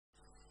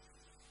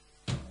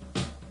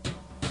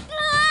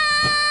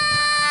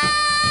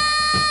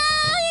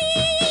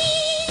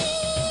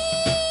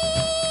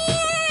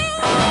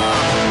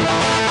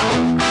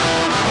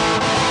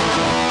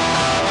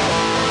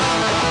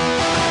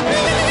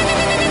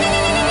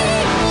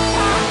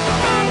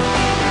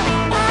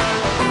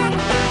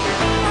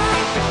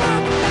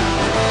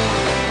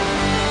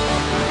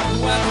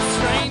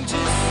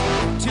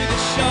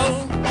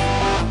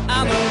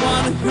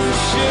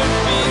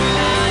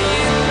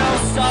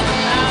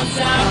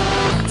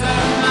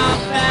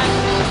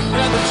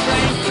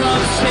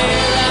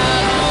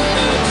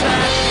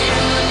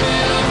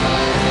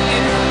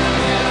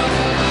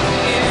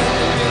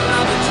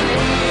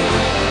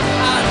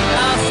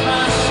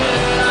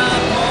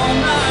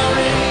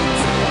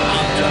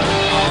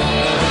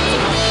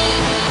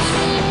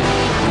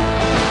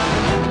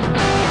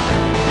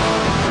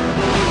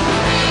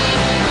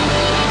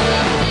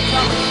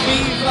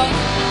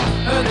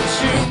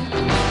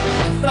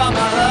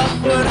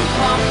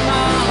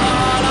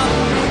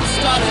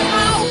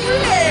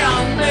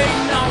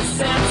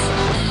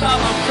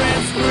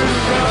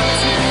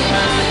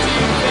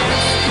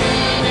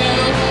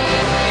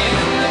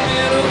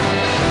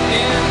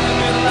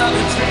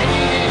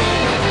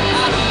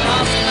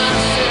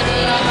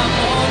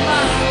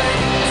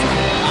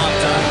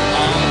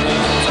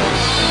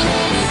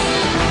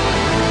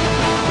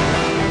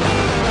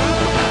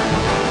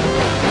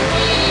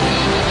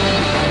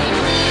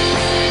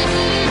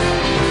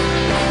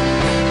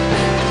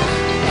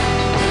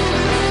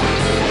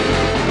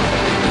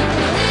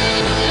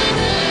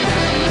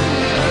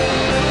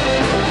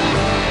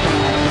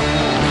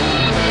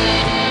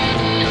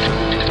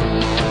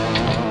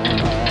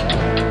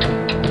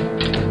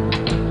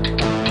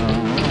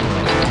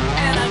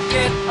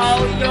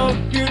no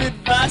good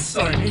advice,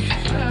 sorry.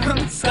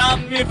 Stop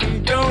me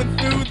from going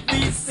through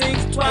these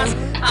things twice.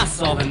 I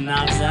saw the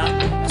knives out,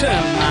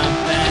 turned my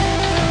back.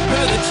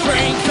 Heard the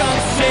train come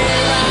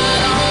straight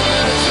right on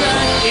the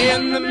track.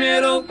 In the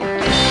middle,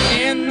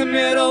 in the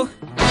middle,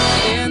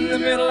 in the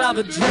middle of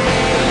a dream.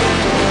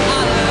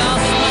 I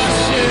lost my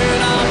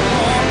shirt, I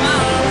wore my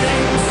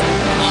rings.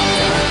 I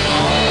turned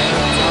all the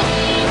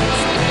darkness.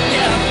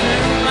 Yeah, I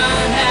threw my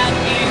hat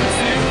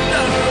into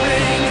the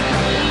ring.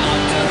 I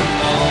turned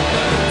all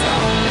the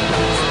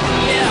darkness.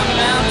 Yeah, I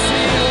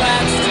mounted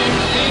wax to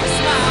fix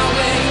my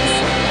wings.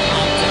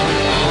 I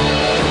turned all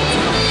the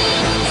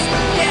darkness.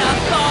 Yeah, I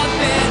thought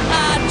that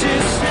I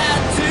just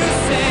had to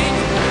sing.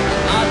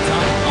 I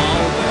done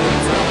all the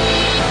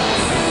darkness.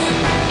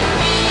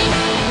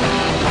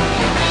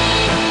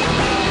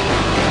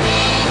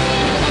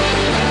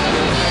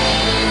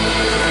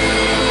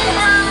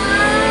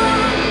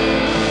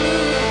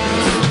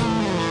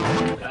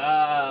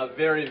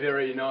 Very,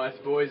 very nice,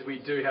 boys. We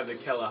do have the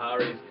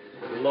Kalahari's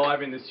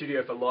live in the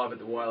studio for Live at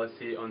the Wireless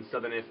here on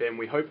Southern FM.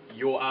 We hope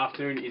your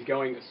afternoon is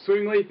going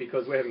swimmingly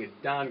because we're having a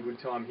darn good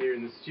time here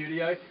in the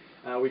studio.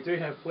 We do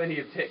have plenty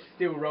of text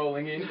still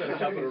rolling in, got a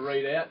couple to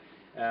read out.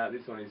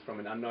 This one is from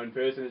an unknown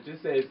person. It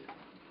just says,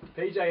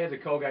 PJ has a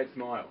Colgate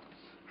smile.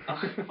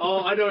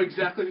 Oh, I know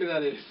exactly who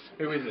that is.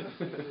 Who is it?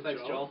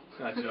 Thanks, Joel.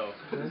 Joel.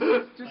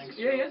 Thanks,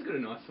 yeah, he Joel. has got a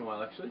nice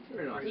smile, actually.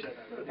 Very nice. Appreciate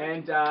that.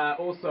 And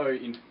also,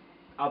 in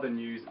other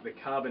news, the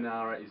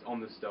carbonara is on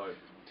the stove.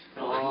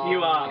 Oh,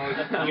 you are.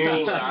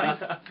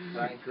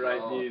 Thanks.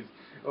 Great news.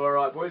 All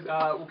right, boys.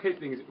 We'll keep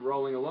things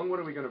rolling along. What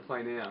are we going to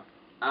play now?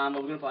 Well,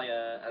 we're going to play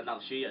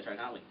another studio track,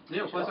 aren't we?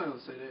 Yeah, we'll play something on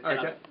the CD.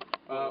 Okay.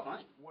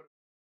 Right.